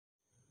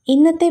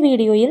ഇന്നത്തെ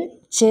വീഡിയോയിൽ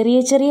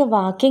ചെറിയ ചെറിയ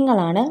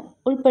വാക്യങ്ങളാണ്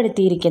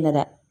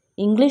ഉൾപ്പെടുത്തിയിരിക്കുന്നത്.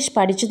 ഇംഗ്ലീഷ്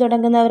പഠിച്ചു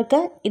തുടങ്ങുന്നവർക്ക്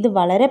ഇത്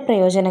വളരെ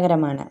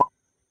പ്രയോജനകരമാണ്.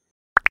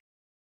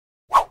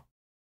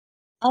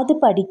 അത്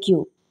പഠിക്കൂ.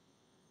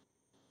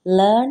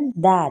 Learn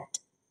that.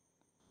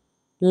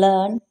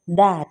 Learn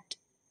that.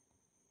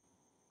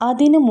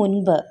 അതിനു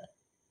മുൻപ്.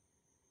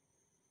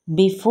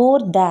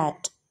 Before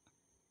that.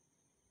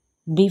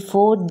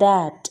 Before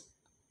that.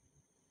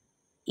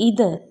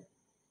 ഇത്.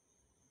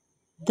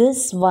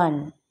 This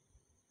one.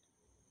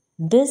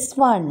 This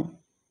one.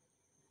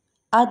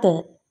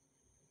 അത്.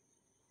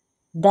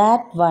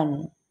 That one.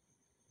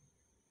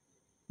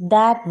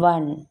 That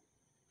one.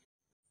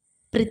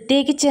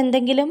 പ്രത്യേകിച്ച്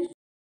എന്തെങ്കിലും?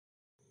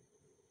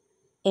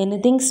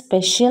 Anything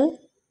special?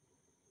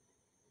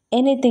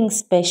 Anything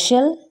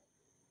special?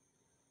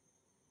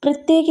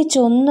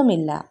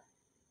 പ്രത്യേകിച്ചൊന്നുമില്ല.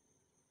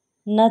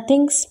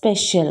 Nothing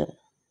special.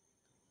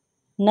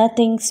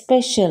 Nothing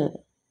special.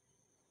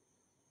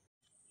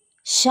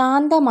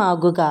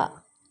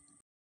 ശാന്തമാകുക.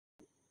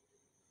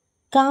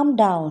 Calm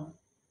down.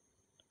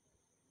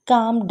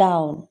 Calm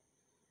down.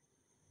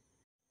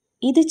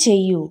 ഇത്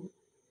ചെയ്യൂ.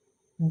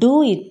 Do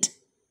it.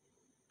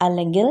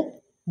 അല്ലെങ്കിൽ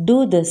do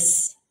this.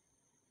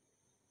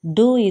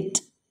 Do it.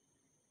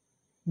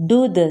 Do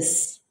this.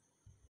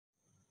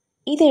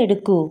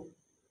 ഇതെടുക്കൂ.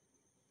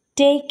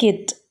 Take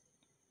it.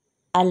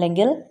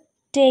 അല്ലെങ്കിൽ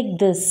take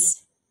this.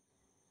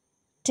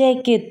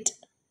 Take it.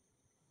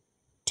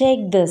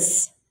 Take this.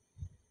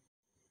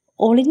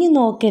 ഒളിഞ്ഞു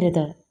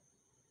നോക്കരുത്.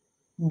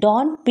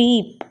 Don't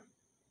peep.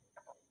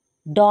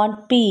 Don't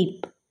peep.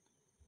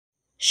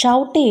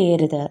 Shout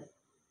ചെയ്യരുത്.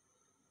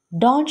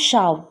 Don't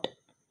shout.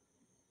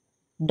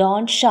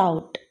 Don't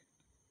shout.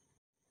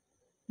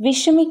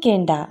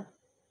 വിഷമിക്കേണ്ട.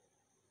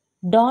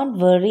 Don't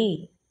worry.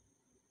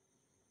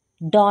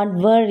 Don't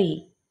worry.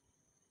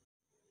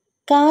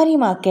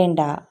 കാര്യമാക്കേണ്ട.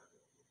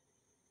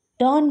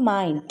 Don't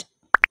mind.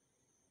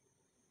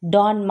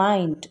 Don't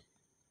mind.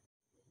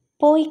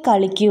 പോയി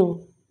കളിക്കൂ.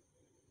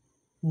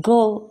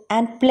 Go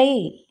and play.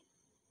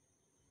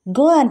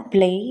 Go and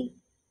play.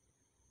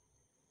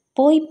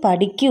 പോയി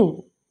പഠിക്കൂ.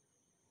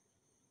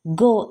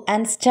 Go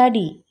and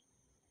study.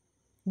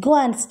 Go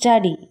and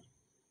study.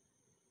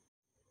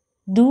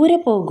 ദൂരെ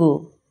പോകൂ.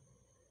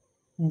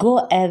 Go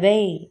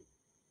away.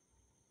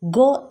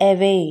 Go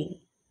away.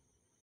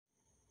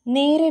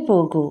 നേരെ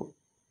പോകൂ.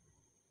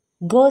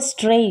 Go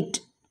straight.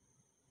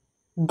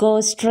 Go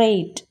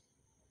straight.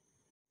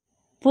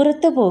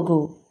 പുറത്തു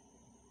പോകൂ.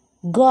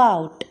 Go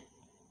out.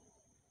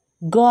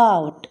 Go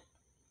out.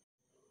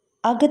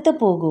 അകത്ത്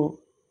പോകൂ.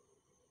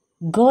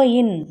 Go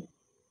in.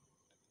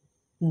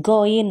 Go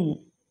in.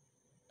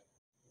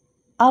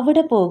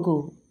 അവിടെ പോകൂ.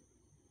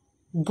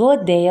 Go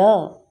there.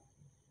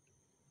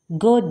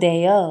 Go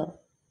there.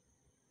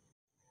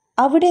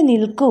 അവിടെ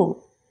നിൽക്കൂ.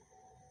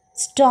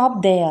 Stop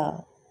there.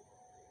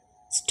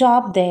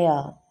 Stop there.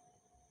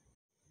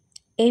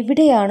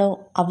 എവിടെയാണോ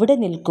അവിടെ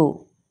നിൽക്കൂ.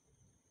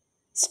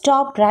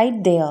 Stop right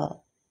there.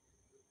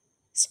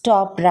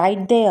 Stop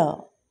right there.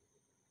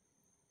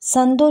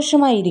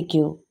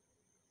 സന്തോഷമായിരിക്കൂ.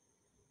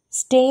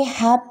 Stay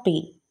happy.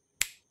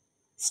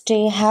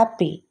 Stay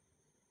happy.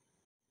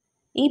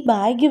 ഈ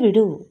ബാഗ്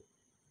വിടൂ.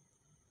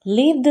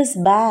 Leave this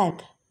bag.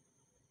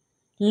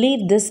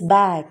 Leave this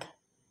bag.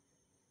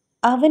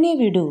 അവനെ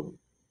വിടൂ.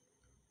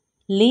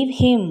 Leave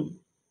him.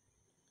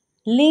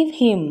 Leave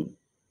him.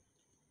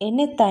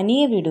 എന്നെ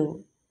തനിയെ വിടൂ.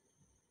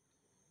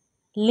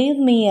 Leave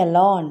me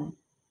alone.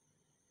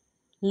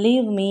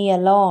 Leave me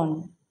alone.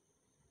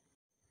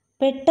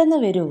 പെട്ടെന്ന്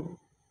വരൂ.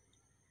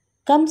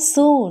 Come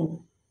soon.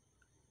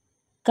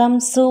 Come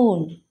soon.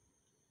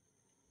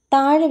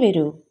 താഴെ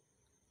വരൂ.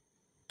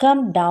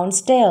 Come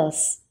downstairs.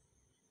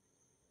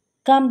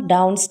 Come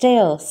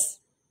downstairs.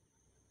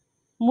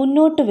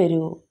 മുന്നോട്ട്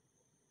വരൂ.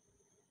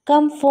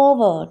 Come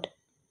forward.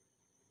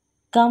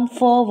 Come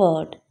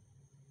forward.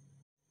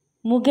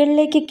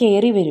 മുകളിലേക്ക്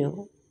കയറി വരൂ.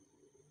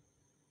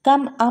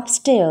 Come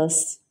upstairs.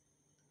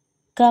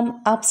 Come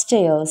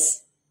upstairs.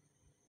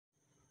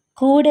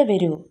 കൂടെ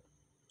വരൂ.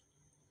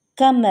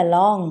 Come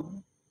along.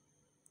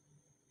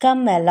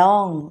 Come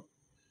along.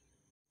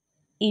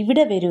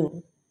 ഇവിടെ വരൂ.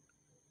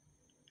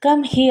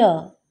 Come here.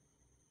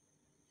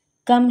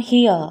 Come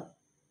here.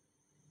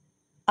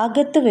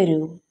 അകത്ത്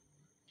വരൂ.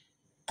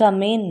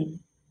 Come in.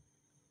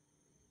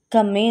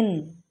 Come in.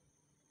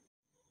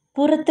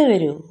 പുറത്ത്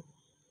വരൂ.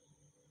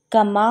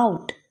 Come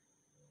out.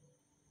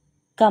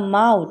 Come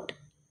out.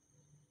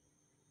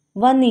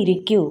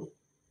 വന്നിരിക്കൂ.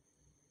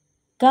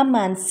 Come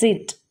and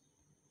sit.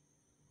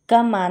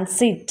 Come and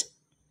sit.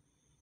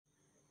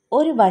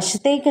 ഒരു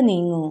വശത്തേക്ക്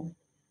നീങ്ങൂ.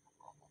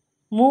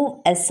 Move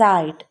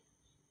aside.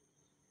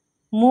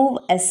 Move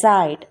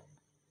aside.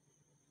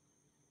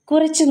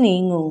 കുറച്ച്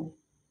നീങ്ങൂ.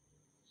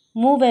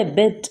 Move a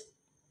bit.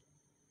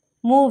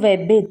 Move a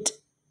bit.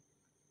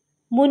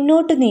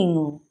 മുന്നോട്ട്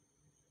നീങ്ങൂ.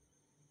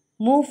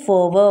 Move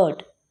forward.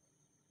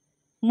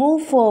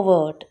 Move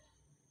forward.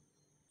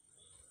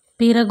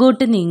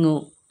 പിറകോട്ട് നീങ്ങൂ.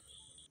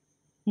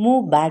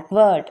 Move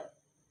backward.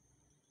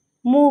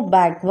 Move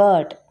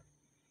backward.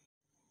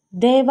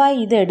 ദയവായി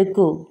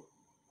ഇതെടുക്കൂ.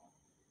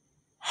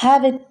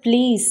 Have it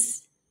please.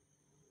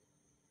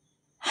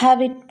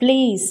 Have it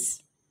please.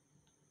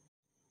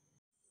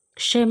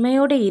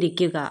 ക്ഷമയോടെ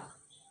ഇരിക്കുക.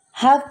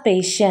 Have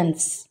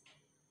patience.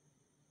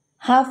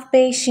 Have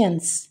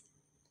patience.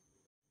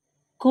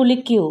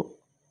 കുളിക്കൂ.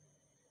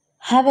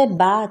 Have a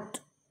bath.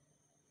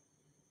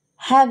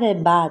 Have a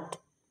bath.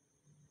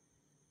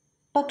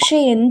 പക്ഷേ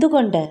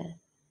എന്തുകൊണ്ട്?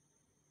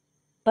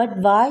 But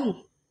why?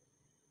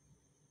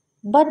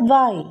 But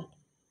why?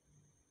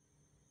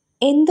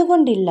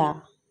 എന്തുകൊണ്ടില്ല?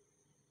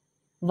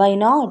 Why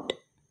not?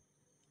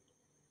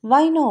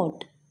 Why not?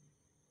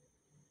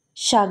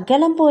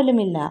 ശകലം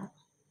പോലുമില്ല.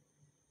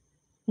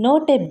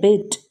 Not a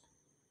bit.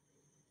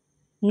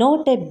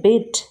 Not a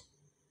bit.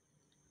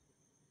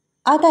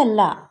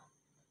 അതല്ല.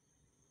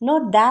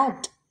 Not that.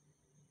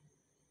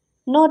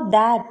 Not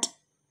that.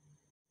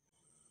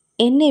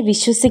 എന്നെ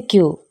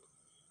വിശ്വസിക്കൂ.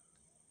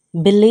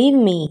 Believe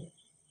me.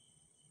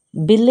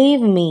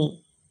 Believe me.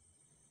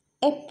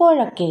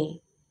 എപ്പോഴൊക്കെ?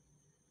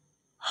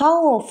 How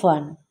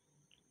often?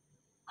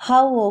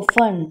 How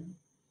often?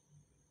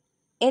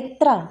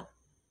 എത്ര?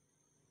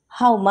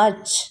 How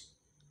much?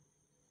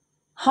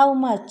 How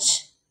much?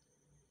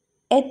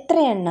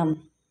 എത്രയെണ്ണം?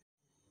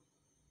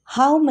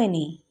 How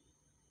many?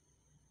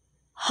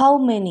 How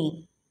many?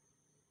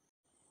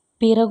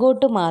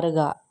 പിറകോട്ട് മാറുക.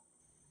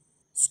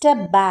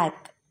 Step back.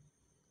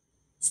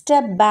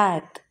 Step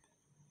back.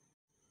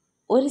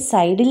 ഒരു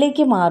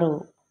സൈഡിലേക്ക് മാറൂ.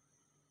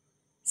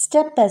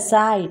 Step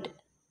aside.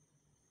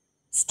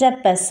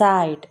 Step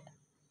aside.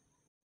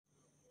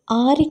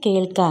 ആര്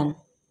കേൾക്കാൻ?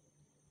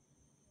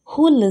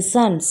 Who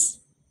listens?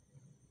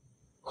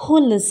 Who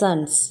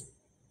listens?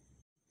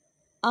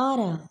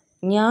 ആരാ?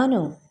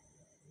 ഞാനോ?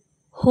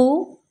 Who?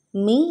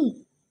 Me.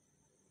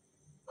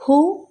 Who?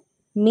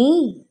 Me.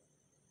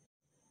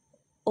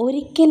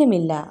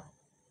 ഒരിക്കലുമില്ല.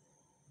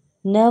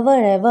 Never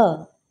ever.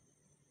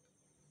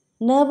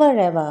 Never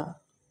ever.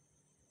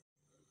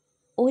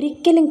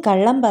 ഒരിക്കലും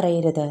കള്ളം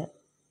പറയരുത്.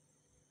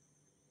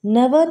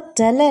 Never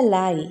tell a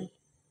lie.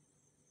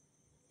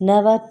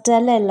 Never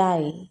tell a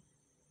lie.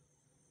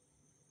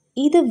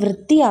 ഇത്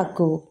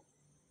വൃത്തിയാക്കൂ.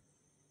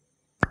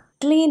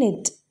 Clean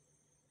it.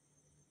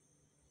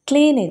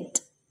 Clean it.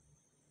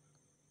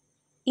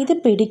 ഇത്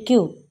പിടിക്കൂ.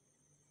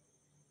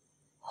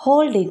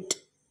 Hold it.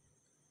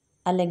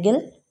 അല്ലെങ്കിൽ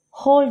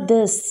hold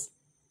this.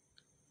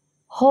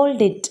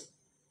 Hold it.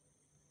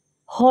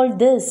 Hold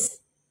this.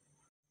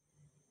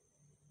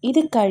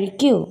 ഇത്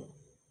കഴിക്കൂ.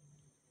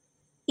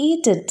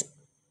 Eat it.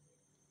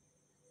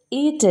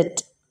 Eat it.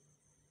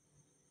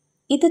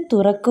 ഇത്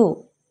തുറക്കൂ.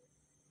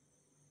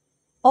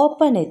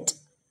 Open it.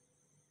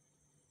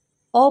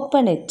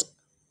 Open it.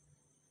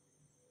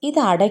 ഇത്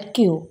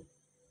അടയ്ക്കൂ.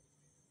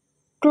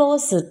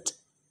 Close it.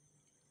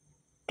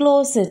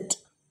 Close it.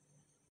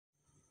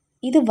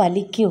 ഇത്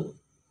വലിക്കൂ.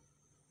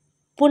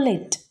 Pull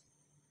it.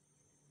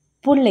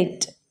 Pull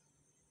it.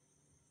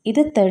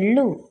 ഇത്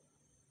തള്ളൂ.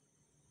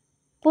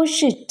 Push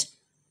it.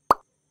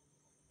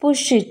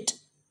 Push it.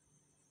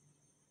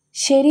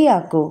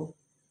 ശരിയാക്കൂ.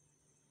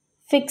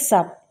 Fix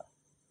up.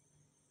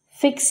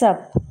 Fix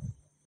up.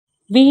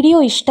 Video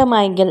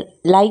ഇഷ്ടമായെങ്കിൽ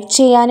like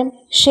ചെയ്യാനും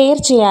share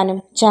ചെയ്യാനും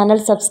ചാനൽ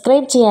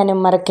സബ്സ്ക്രൈബ് ചെയ്യാനും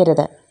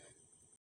മറക്കരുത്.